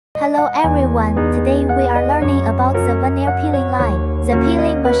Hello everyone, today we are learning about the veneer peeling line. The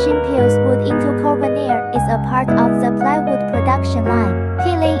peeling machine peels wood into core veneer is a part of the plywood production line.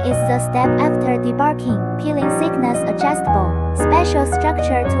 Peeling is the step after debarking. Peeling thickness adjustable. Special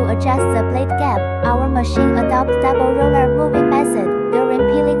structure to adjust the blade gap. Our machine adopts double roller moving method.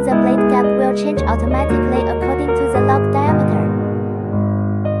 During peeling, the blade gap will change automatically according to the log diameter.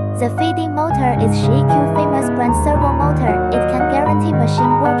 The feeding motor is Sinoeuro famous brand servo motor. It can guarantee machine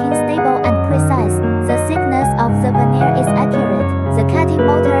working stable and precise. The thickness of the veneer is accurate. The cutting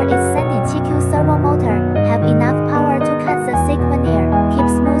motor is Sinoeuro servo motor. Have enough power to cut the thick veneer, keep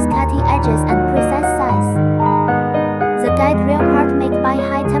smooth cutting edges and precise size. The guide rail part made by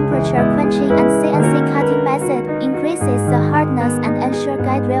high temperature quenching and CNC cutting method increases the hardness and ensure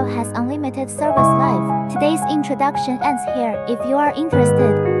guide rail has unlimited service life. Today's introduction ends here. If you are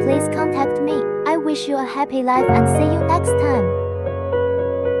interested, please contact me. I wish you a happy life and see you next time.